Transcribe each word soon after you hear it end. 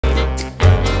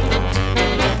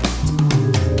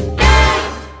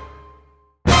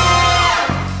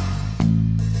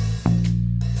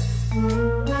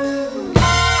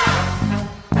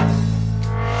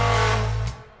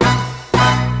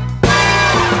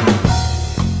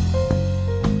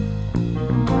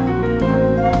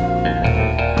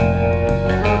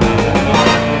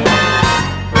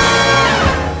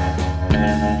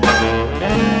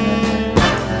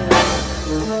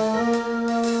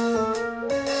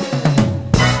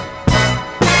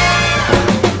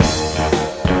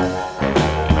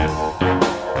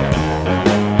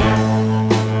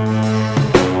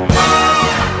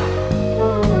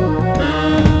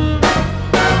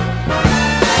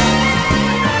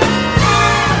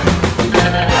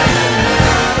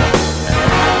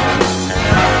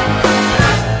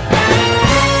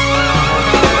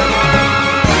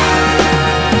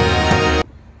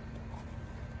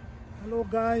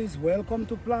welcome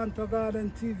to Planter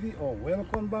Garden TV, or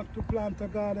welcome back to Planter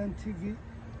Garden TV.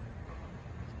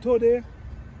 Today,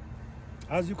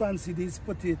 as you can see, these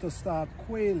potatoes start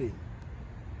quailing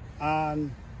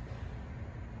and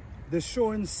they're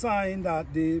showing sign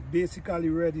that they're basically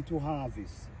ready to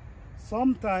harvest.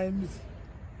 Sometimes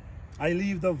I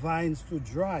leave the vines to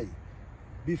dry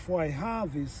before I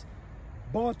harvest,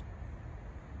 but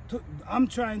I'm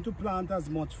trying to plant as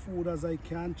much food as I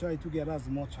can, try to get as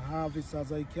much harvest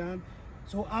as I can.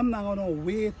 So I'm not gonna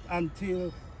wait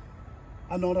until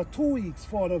another 2 weeks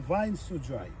for the vines to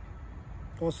dry.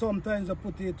 Because sometimes the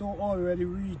potato already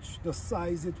reached the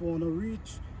size it wanna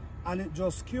reach and it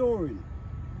just curing.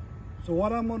 So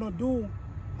what I'm gonna do,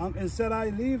 instead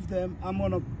I leave them, I'm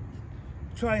gonna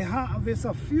try harvest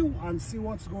a few and see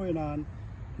what's going on.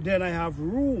 Then I have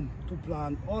room to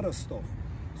plant other stuff.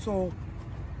 So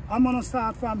I'm gonna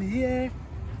start from here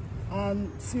and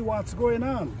see what's going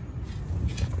on.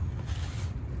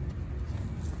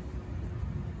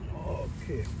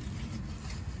 Okay.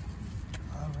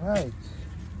 All right.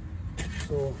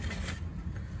 So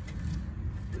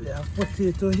we have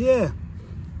potato here.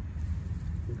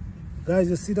 Guys,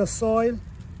 you see the soil?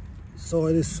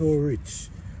 Soil is so rich.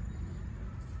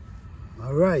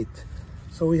 All right.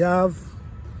 So we have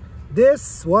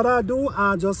this. What I do,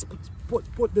 I just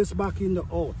put this back in the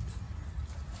earth.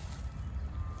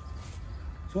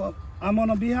 So I'm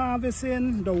gonna be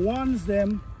harvesting the ones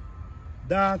them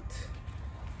that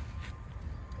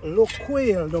look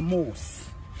quail the most.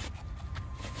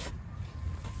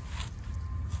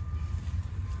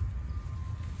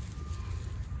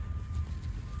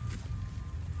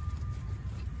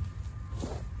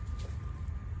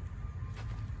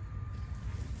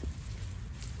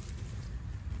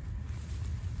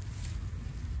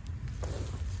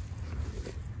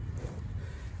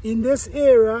 In this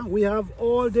area, we have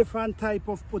all different type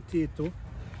of potato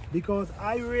because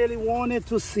I really wanted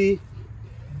to see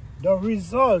the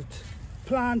result,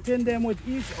 planting them with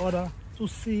each other to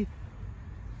see,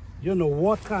 you know,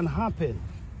 what can happen.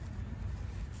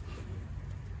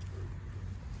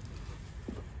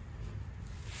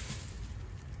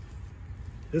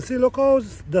 You see, look how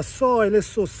the soil is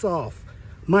so soft.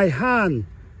 My hand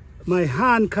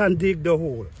can dig the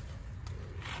hole.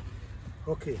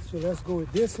 Okay, so let's go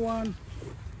with this one.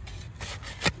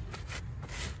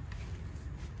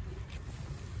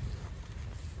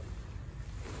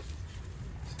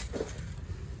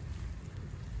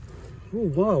 Oh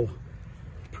wow,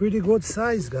 pretty good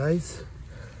size, guys.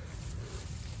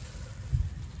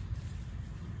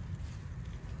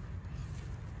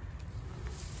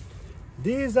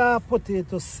 These are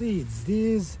potato seeds.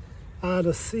 These are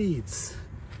the seeds.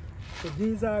 So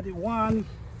these are the one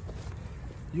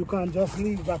you can just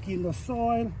leave back in the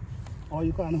soil, or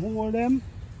you can hold them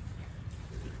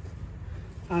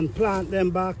and plant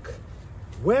them back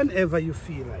whenever you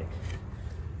feel like.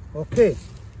 Okay.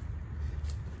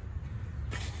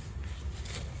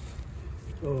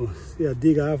 Oh, yeah,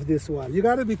 dig off this one. You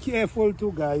gotta be careful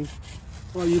too, guys,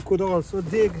 or you could also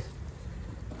dig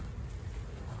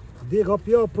up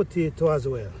your potato as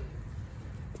well.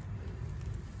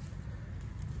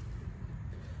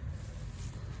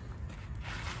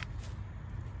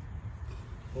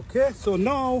 Okay, so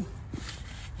now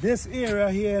this area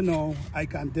here now I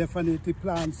can definitely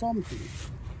plant something.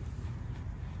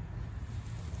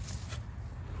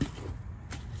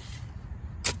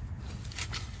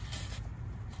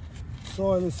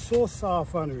 Soil is so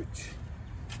soft and rich.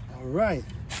 All right,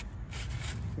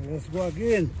 so let's go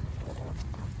again.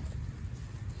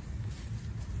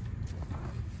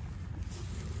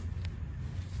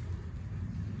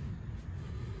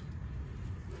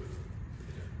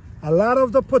 A lot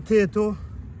of the potato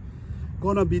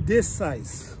gonna be this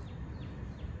size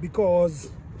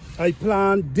because I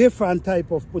plant different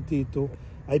type of potato.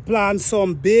 I plant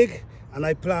some big and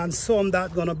I plant some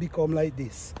that gonna become like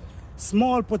this.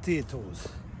 Small potatoes.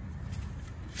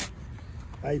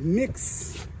 I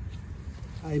mix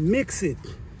it.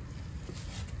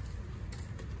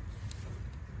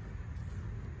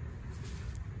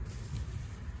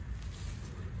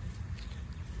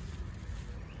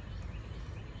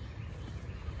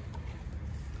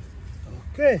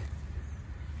 Okay.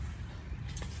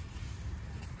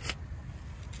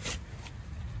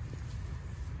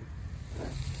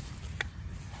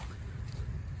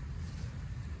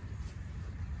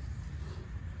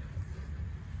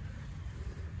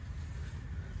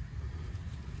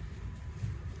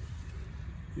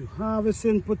 You're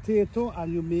harvesting potato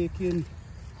and you're making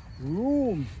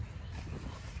room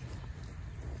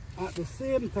at the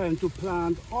same time to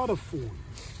plant other food.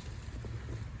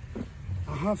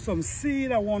 I have some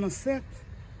seed I want to set,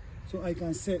 so I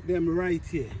can set them right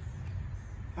here.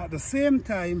 At the same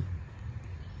time,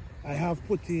 I have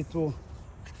potato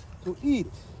to eat.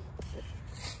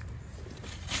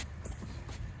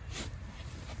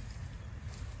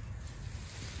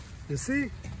 You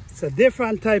see, it's a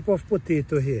different type of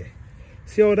potato here.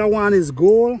 See how that one is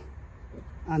gold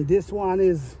and this one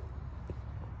is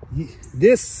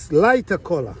this lighter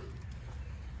color.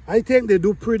 I think they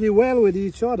do pretty well with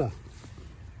each other.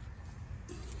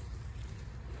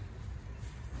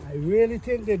 I really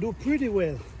think they do pretty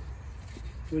well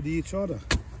with each other.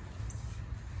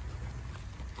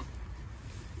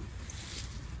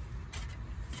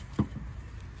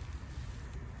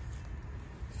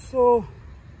 So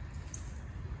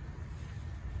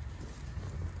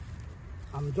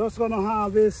I'm just gonna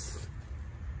harvest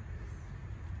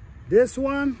this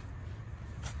one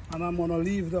and I'm gonna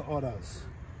leave the others.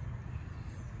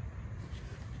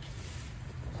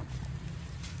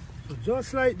 So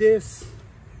just like this,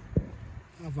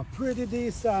 I have a pretty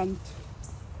decent,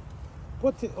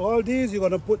 all these you're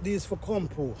gonna put these for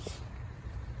compost.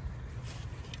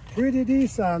 Pretty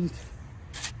decent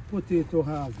potato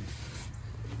harvest.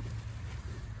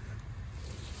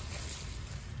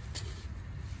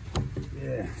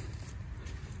 Yeah,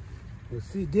 you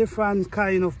see different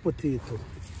kind of potato.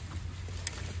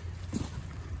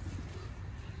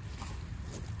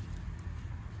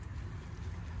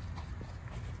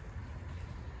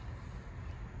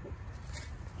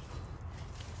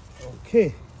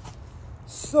 Okay,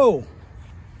 so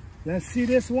let's see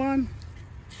this one,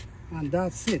 and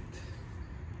that's it.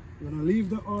 We're gonna leave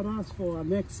the others for our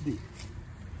next day,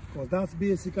 because that's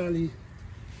basically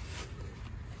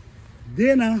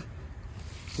dinner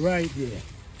right there.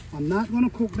 I'm not gonna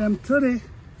cook them today.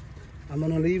 I'm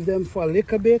gonna leave them for a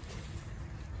little bit,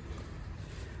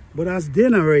 but that's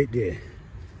dinner right there.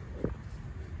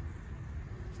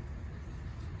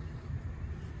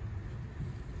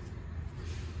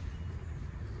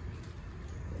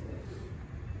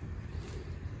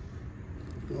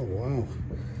 Oh wow,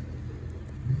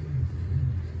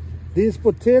 these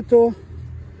potato,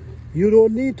 you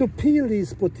don't need to peel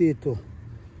these potato.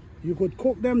 You could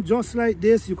cook them just like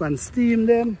this. You can steam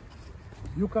them.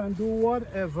 You can do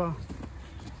whatever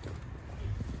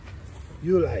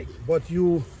you like. But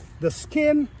the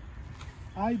skin,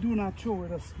 I do not throw away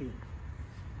the skin.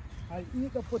 I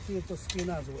eat the potato skin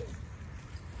as well.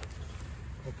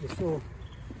 Okay, so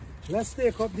let's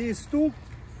take up these two.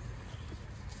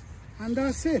 And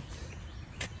that's it.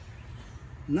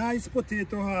 Nice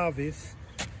potato harvest.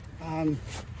 And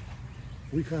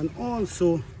we can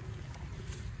also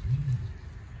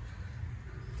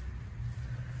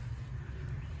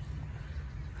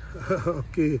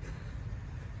okay,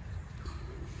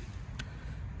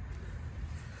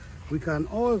 we can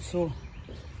also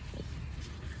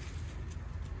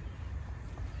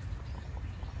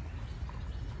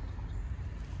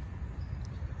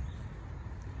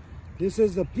this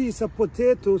is a piece of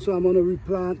potato, so I'm going to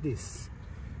replant this.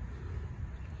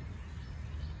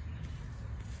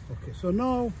 Okay, so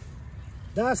now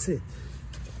that's it.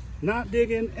 Not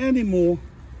digging anymore.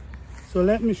 So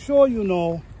let me show you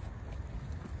now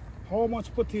how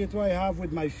much potato I have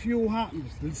with my few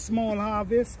small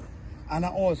harvest, and I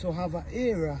also have an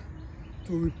area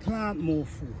to replant more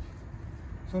food.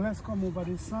 So let's come over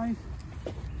this side.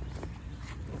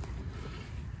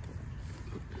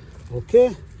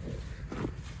 Okay,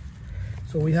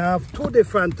 so we have two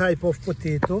different type of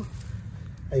potato.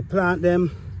 I plant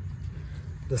them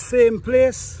the same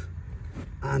place,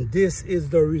 and this is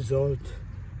the result.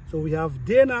 So we have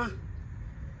dinner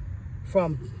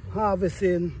from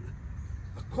harvesting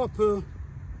a couple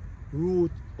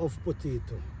root of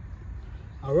potato.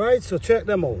 All right, so check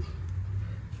them out.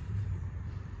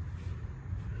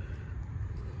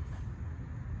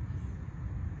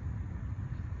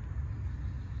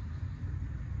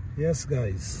 Yes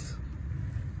guys,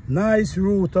 nice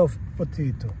root of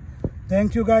potato.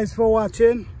 Thank you guys for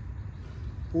watching.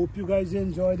 Hope you guys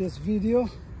enjoy this video.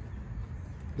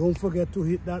 Don't forget to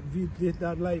hit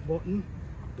that like button.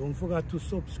 Don't forget to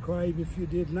subscribe if you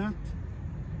did not.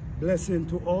 Blessing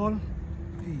to all.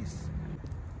 Peace.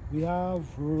 We have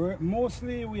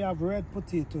mostly we have red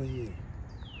potato here.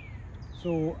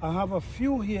 So I have a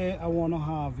few here I want to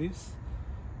harvest,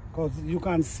 because you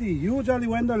can see usually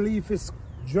when the leaf is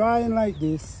drying like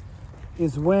this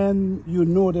is when you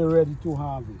know they're ready to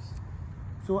harvest.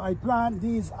 So I plant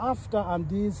these after, and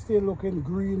these still looking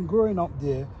green growing up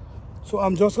there. So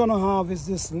I'm just gonna harvest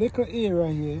this little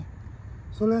area here.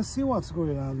 So let's see what's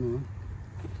going on now.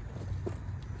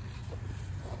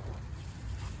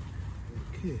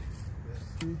 Okay, let's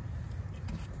see.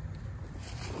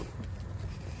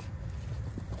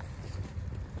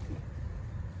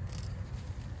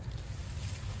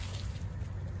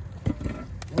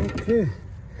 Okay.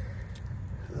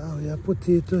 Now we have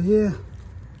potato here.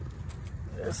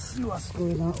 Let's see what's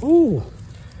going on. Oh,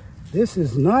 this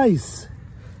is nice.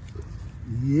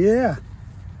 Yeah.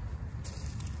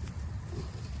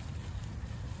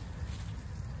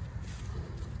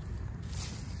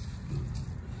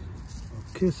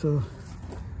 Okay, so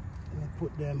I'll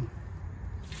put them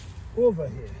over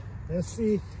here. Let's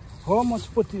see how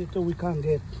much potato we can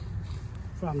get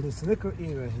from this little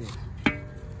area here.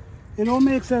 It don't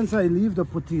make sense I leave the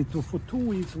potato for 2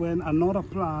 weeks when another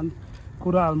plant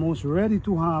could almost ready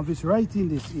to harvest right in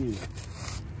this area.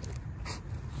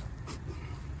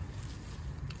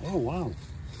 Oh wow.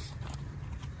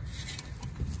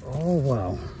 Oh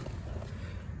wow.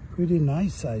 Pretty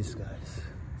nice size, guys.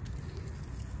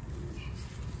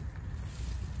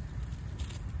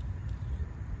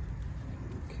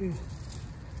 Okay.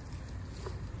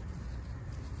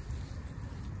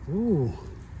 Ooh,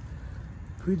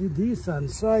 pretty decent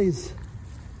size.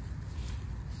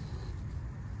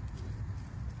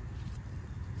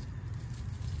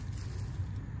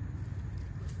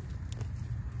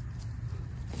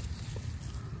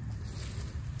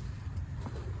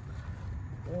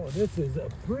 Oh, this is a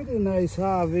pretty nice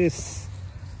harvest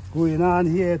going on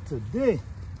here today.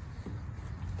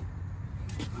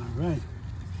 All right,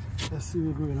 let's see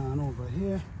what's going on over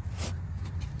here.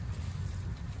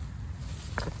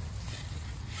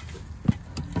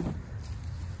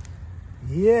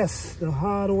 Yes, the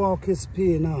hard work is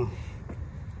paying off.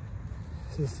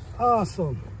 This is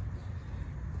awesome.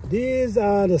 These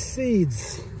are the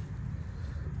seeds.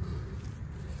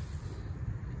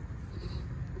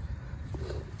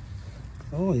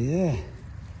 Oh yeah,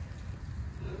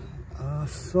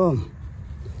 awesome.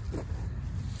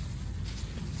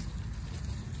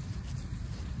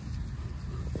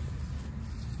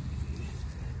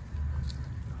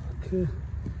 Okay.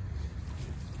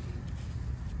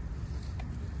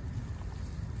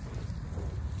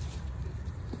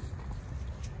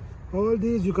 All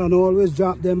these you can always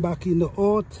drop them back in the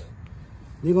earth.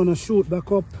 They're gonna shoot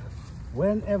back up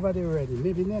whenever they're ready.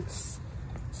 Maybe next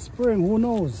spring, who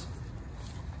knows?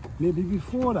 Maybe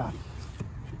before that.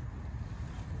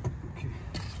 Okay.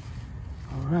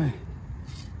 All right.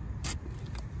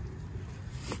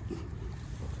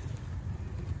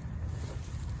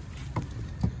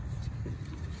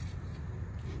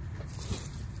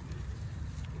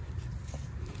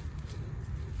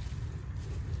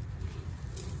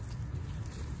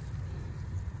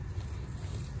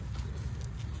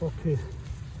 Okay.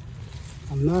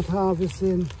 I'm not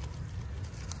harvesting.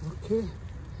 Okay.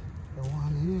 The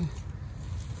one here.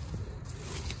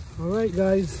 All right,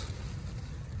 guys.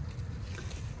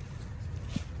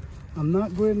 I'm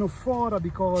not going no further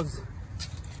because,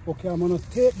 okay, I'm gonna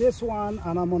take this one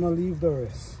and I'm gonna leave the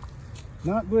rest.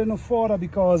 Not going no further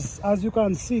because, as you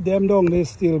can see, them down there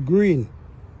still green.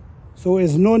 So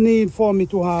there's no need for me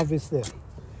to harvest them.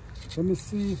 Let me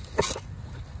see.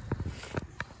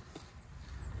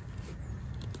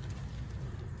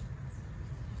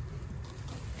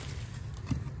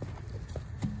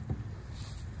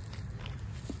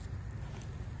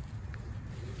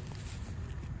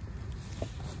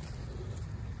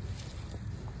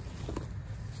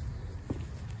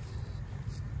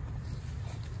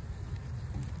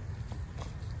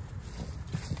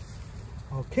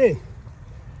 Okay,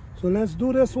 so let's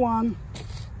do this one.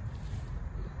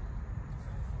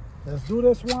 Let's do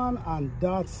this one, and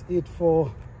that's it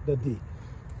for the day.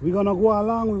 We're gonna go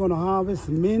along, we're gonna harvest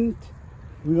mint,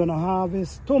 we're gonna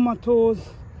harvest tomatoes.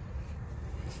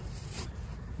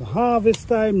 The harvest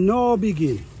time now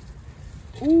begin.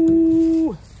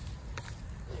 Ooh,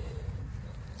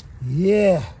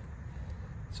 yeah,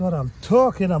 that's what I'm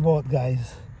talking about,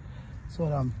 guys. That's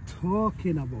what I'm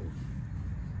talking about.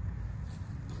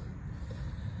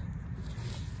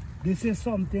 This is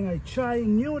something I try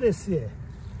new this year.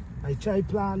 I try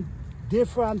plant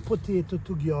different potato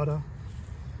together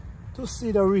to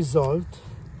see the result,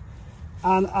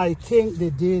 and I think they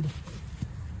did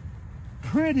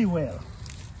pretty well.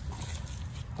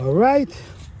 All right,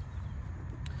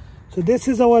 so this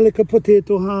is our little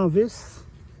potato harvest.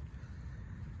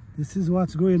 This is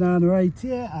what's going on right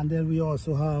here, and then we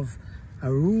also have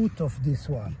a root of this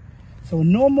one. So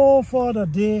no more for the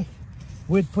day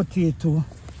with potato.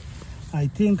 I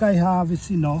think I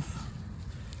harvest enough,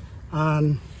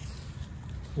 and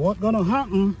what's gonna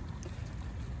happen,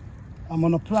 I'm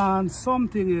gonna plant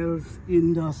something else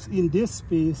in this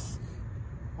space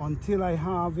until I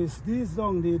harvest these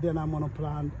down there. Then I'm gonna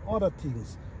plant other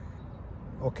things.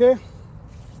 Okay,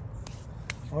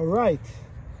 all right,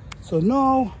 so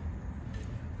now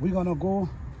we're gonna go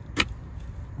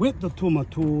with the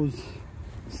tomatoes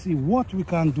see what we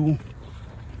can do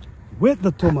with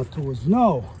the tomatoes.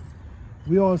 Now,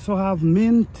 we also have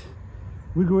mint.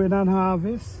 We're going on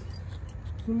harvest.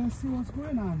 So let's see what's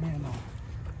going on here now.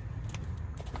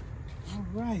 All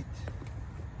right.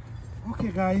 Okay,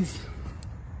 guys.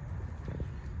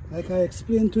 Like I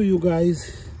explained to you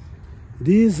guys,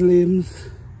 these limbs,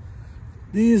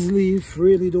 these leaves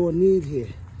really don't need here.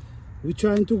 We're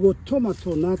trying to go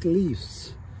tomato, not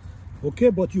leaves. Okay,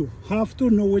 but you have to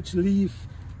know which leaf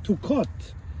to cut.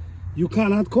 You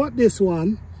cannot cut this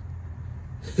one.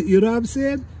 You know what I'm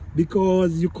saying?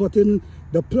 Because you're cutting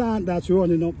the plant that's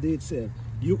running up there itself.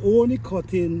 You only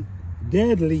cutting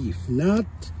dead leaf, not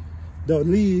the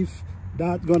leaf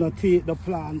that's gonna take the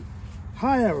plant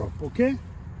higher up, okay?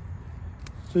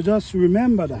 So just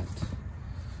remember that.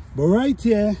 But right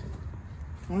here,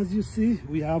 as you see,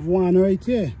 we have one right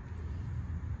here.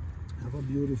 Have a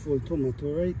beautiful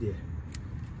tomato right there.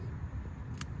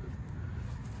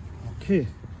 Okay.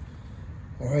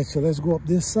 All right, so let's go up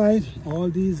this side. All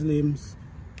these limbs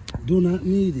do not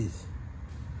need it.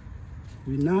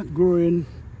 We're not growing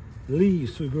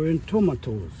leaves, we're growing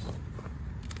tomatoes.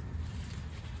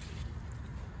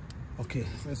 Okay,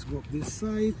 let's go up this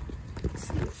side.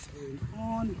 See what's going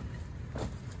on. All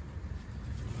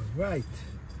right.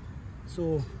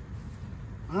 So,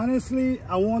 honestly,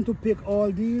 I want to pick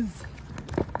all these.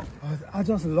 I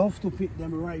just love to pick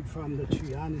them right from the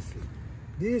tree, honestly.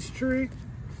 This tree,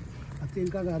 I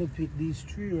think I gotta pick these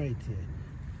three right here.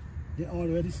 They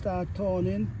already start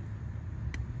turning.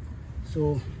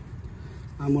 So,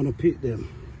 I'm gonna pick them.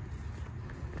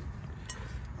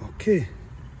 Okay.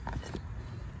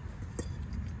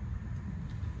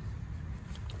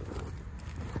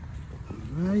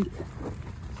 Right,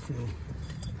 so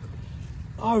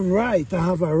all right, I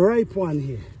have a ripe one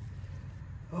here.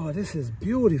 Oh, this is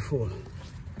beautiful.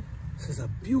 This is a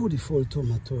beautiful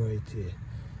tomato right here.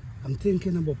 I'm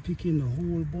thinking about picking the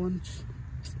whole bunch,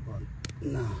 but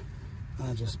nah,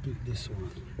 I'll just pick this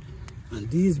one. And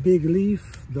these big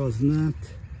leaf does not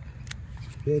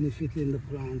benefit in the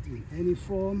plant in any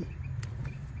form,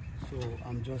 so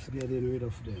I'm just getting rid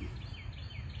of them.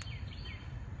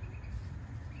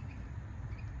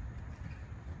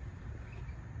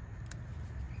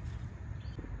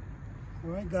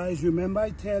 Alright guys, remember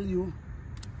I tell you,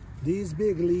 this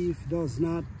big leaf does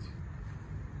not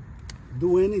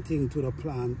do anything to the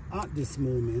plant at this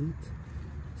moment.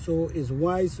 So it's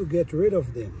wise to get rid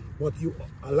of them. But you,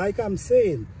 like I'm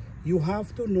saying, you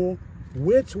have to know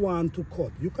which one to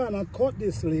cut. You cannot cut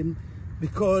this limb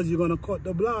because you're going to cut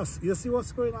the blast. You see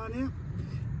what's going on here?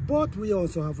 But we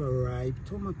also have a ripe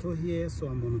tomato here, so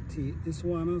I'm going to take this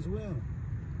one as well.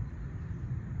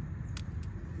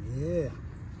 Yeah.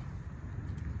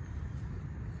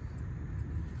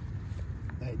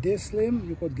 Like this limb,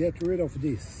 you could get rid of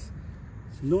this.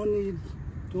 There's no need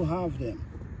to have them.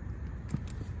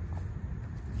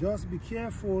 Just be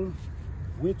careful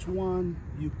which one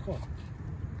you cut.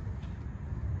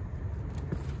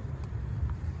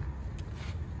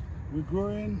 We're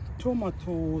growing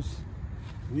tomatoes.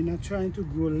 We're not trying to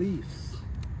grow leaves.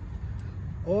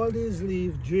 All these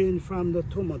leaves drain from the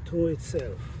tomato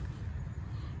itself.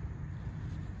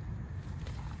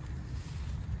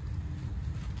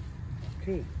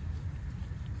 Okay,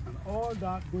 and all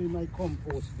that go in my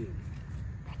compost bin.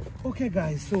 Okay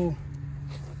guys, so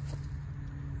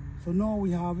now we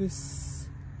have this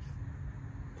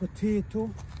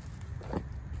potato,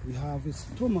 we have this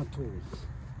tomatoes.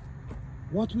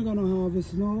 What we're gonna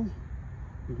harvest now,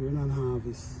 we're gonna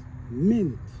harvest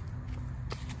mint.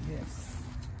 Yes,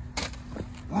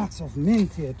 lots of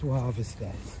mint here to harvest,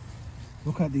 guys.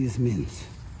 Look at these mints.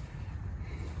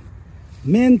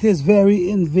 Mint is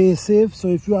very invasive, so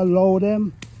if you allow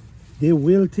them, they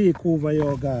will take over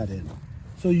your garden.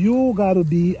 So you got to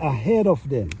be ahead of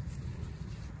them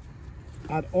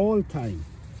at all times.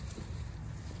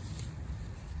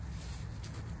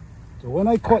 So when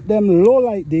I cut them low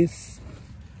like this,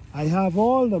 I have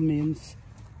all the mints,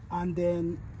 and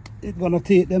then it's gonna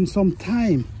take them some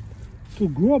time to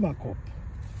grow back up.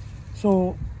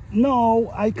 So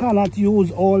now I cannot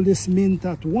use all this mint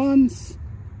at once.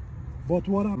 But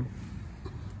what I'm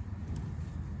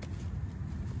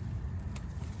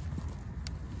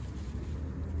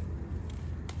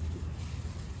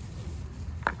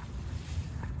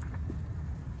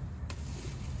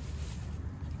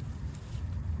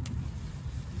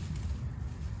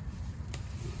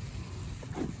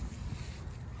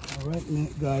all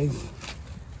right, guys,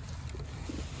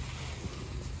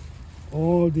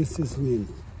 all this is mint.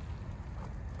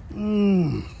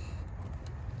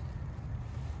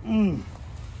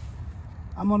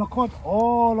 I'm gonna cut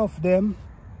all of them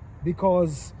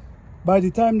because by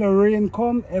the time the rain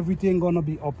come, everything gonna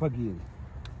be up again.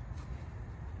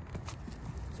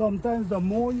 Sometimes the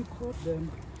more you cut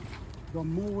them, the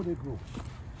more they grow.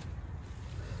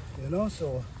 You know,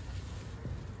 so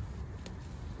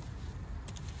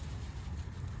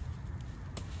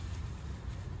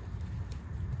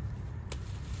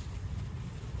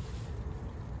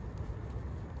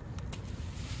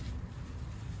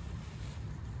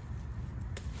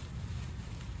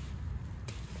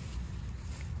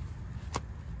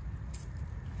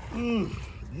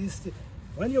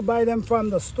when you buy them from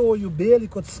the store, you barely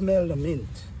could smell the mint.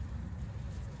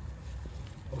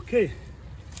 Okay.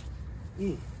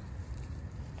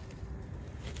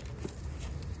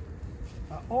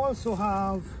 I also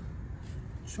have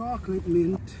chocolate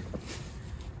mint,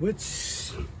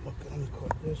 which, okay, let me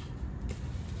cut this.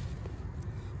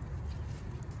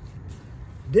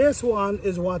 This one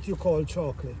is what you call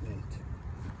chocolate mint.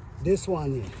 This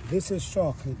one here, this is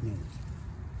chocolate mint.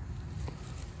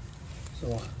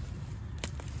 So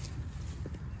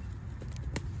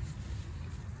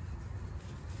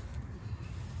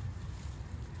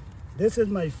this is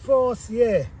my first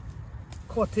year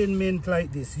cutting mint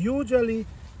like this. Usually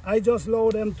I just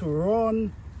allow them to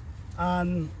run,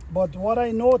 but what I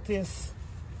notice,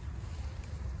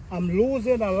 I'm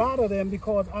losing a lot of them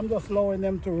because I'm just allowing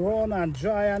them to run and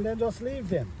dry and then just leave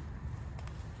them.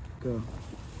 Go.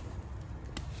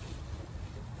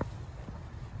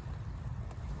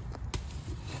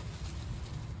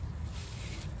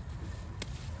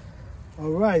 All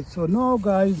right, so now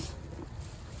guys,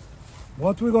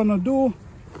 what we're gonna do,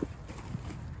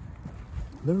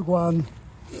 let me go and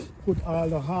put all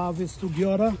the harvest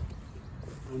together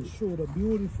and show the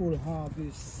beautiful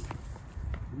harvest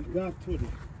we got today.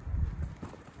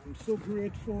 I'm so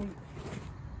grateful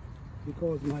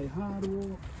because my hard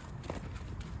work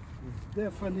is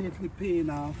definitely paying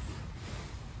off.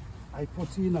 I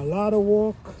put in a lot of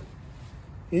work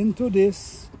into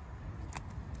this.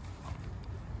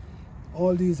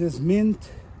 All these is mint.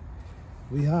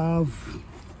 We have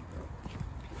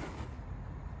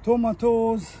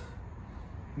tomatoes,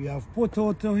 we have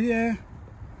potato here,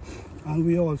 and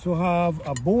we also have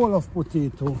a bowl of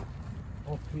potato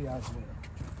up here as well.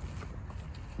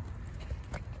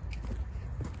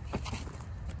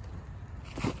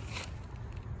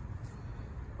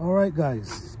 All right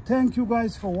guys, thank you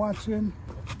guys for watching.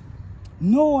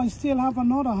 No, I still have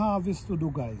another harvest to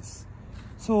do guys.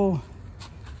 So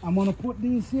I'm gonna put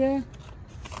these here.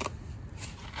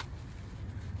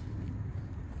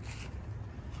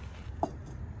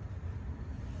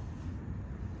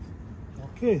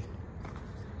 Okay,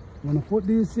 I'm gonna put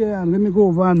these here and let me go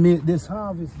over and make this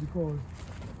harvest because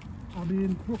I've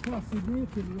been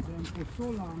procrastinating with them for so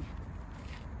long,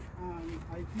 and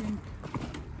I think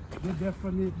they're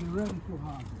definitely ready to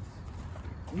harvest.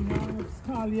 We have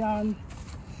scallion,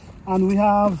 and we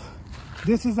have,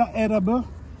 this is an edible.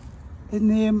 It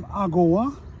named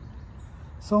Agoa,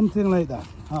 something like that.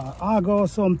 Ago,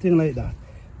 something like that.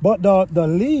 But the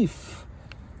leaf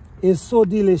is so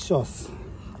delicious.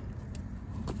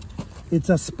 It's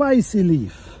a spicy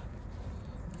leaf.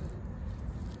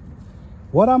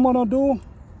 What I'm gonna do,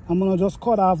 I'm gonna just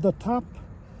cut off the top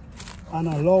and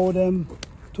allow them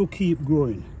to keep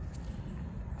growing.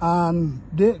 And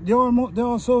they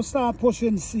also start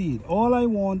pushing seed. All I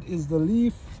want is the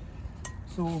leaf,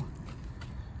 so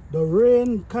the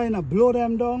rain kind of blow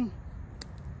them down.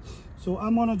 So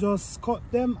I'm gonna just cut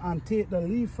them and take the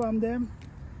leaf from them.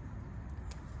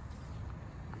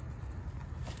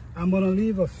 I'm gonna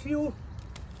leave a few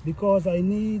because I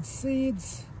need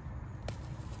seeds.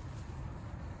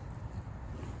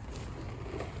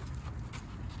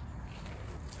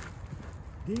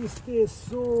 These taste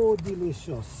so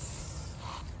delicious.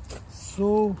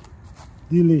 So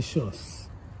delicious.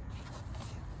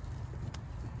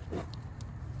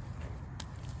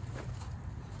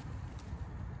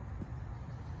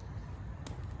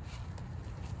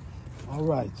 All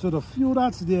right, so the few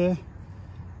that's there,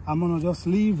 I'm gonna just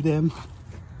leave them.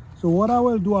 So what I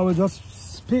will do, I will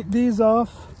just pick these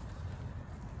off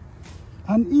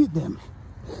and eat them.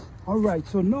 All right,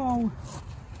 so now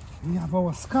we have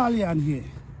our scallion here.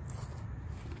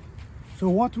 So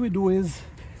what we do is,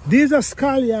 these are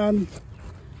scallion,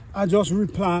 I just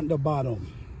replant the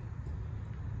bottom.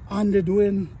 And they're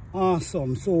doing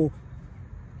awesome. So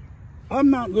I'm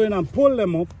not going to pull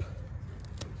them up.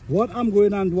 What I'm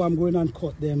going to do, I'm going to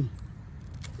cut them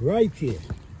right here.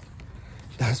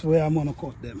 That's where I'm going to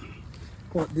cut them.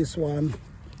 Cut this one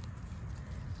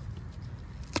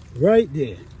right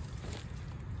there.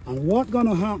 And what's going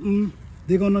to happen,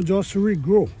 they're going to just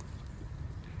regrow.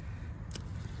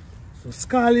 So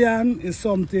scallion is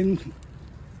something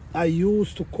I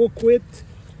use to cook with.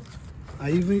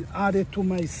 I even add it to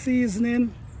my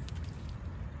seasoning.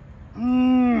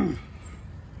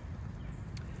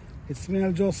 It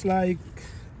smells just like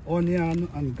onion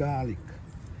and garlic.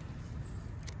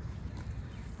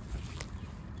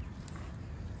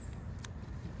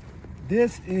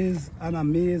 This is an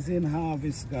amazing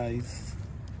harvest, guys.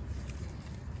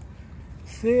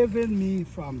 Saving me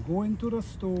from going to the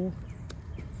store.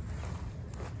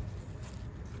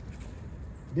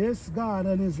 This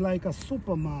garden is like a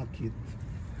supermarket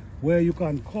where you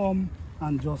can come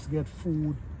and just get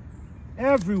food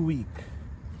every week.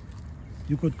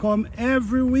 You could come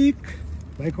every week,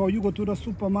 like how you go to the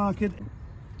supermarket.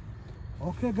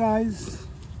 Okay, guys,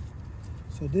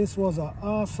 so this was an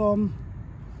awesome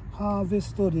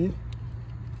harvest today.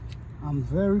 I'm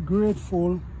very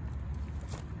grateful.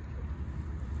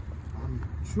 I'm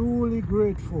truly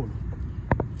grateful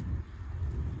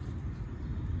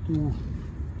to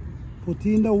put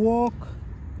in the work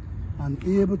and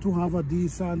able to have a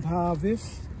decent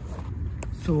harvest.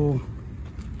 So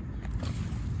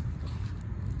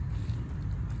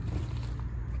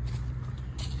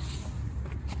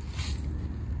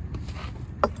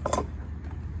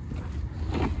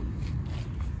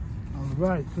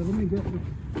right, so let me get the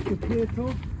potato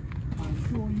and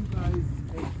show you guys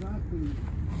exactly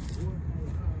what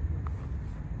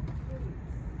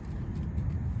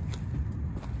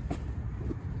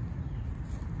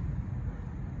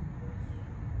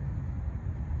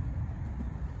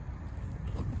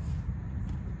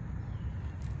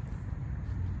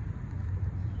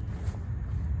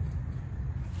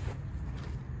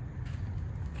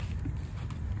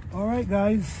I have. All right,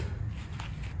 guys.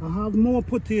 I have more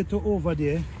potato over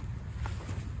there,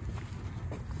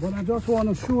 but I just want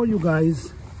to show you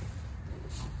guys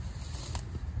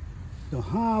the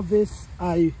harvest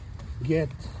I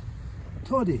get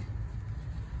today.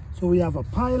 So we have a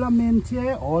pile of mint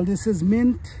here. All this is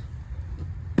mint.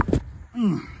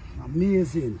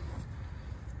 Amazing.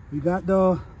 We got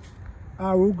the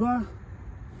arugula,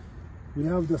 we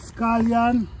have the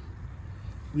scallion,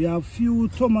 we have few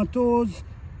tomatoes,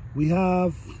 we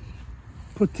have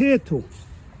potato.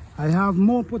 I have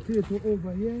more potato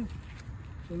over here,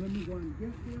 so let me go and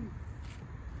get them.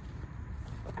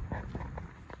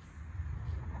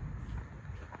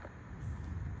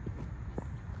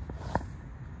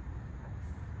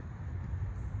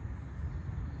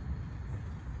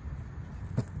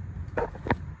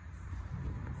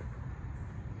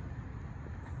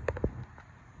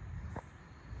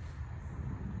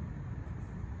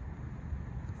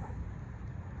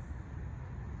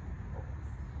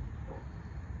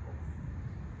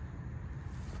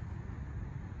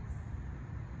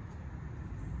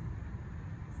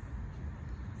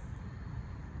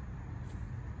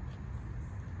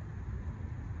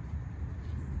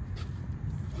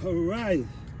 All right,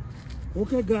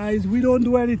 okay guys, we don't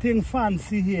do anything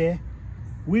fancy here.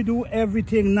 We do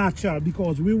everything natural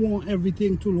because we want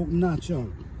everything to look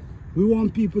natural. We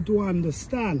want people to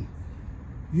understand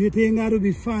you ain't got to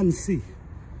be fancy.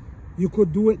 You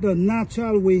could do it the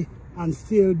natural way and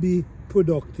still be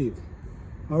productive.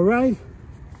 All right,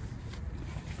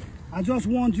 I just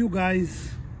want to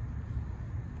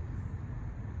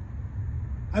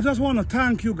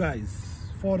thank you guys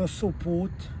for the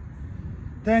support.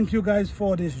 Thank you guys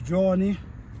for this journey.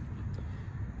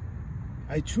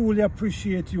 I truly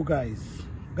appreciate you guys.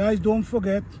 Guys, don't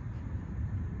forget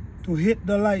to hit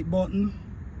the like button,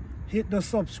 hit the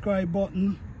subscribe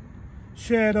button,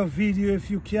 share the video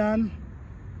if you can.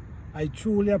 I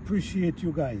truly appreciate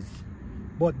you guys.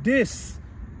 But this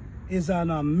is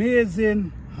an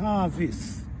amazing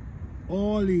harvest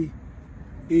early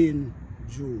in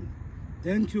June.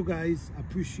 Thank you guys.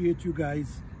 Appreciate you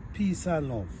guys. Peace and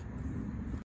love.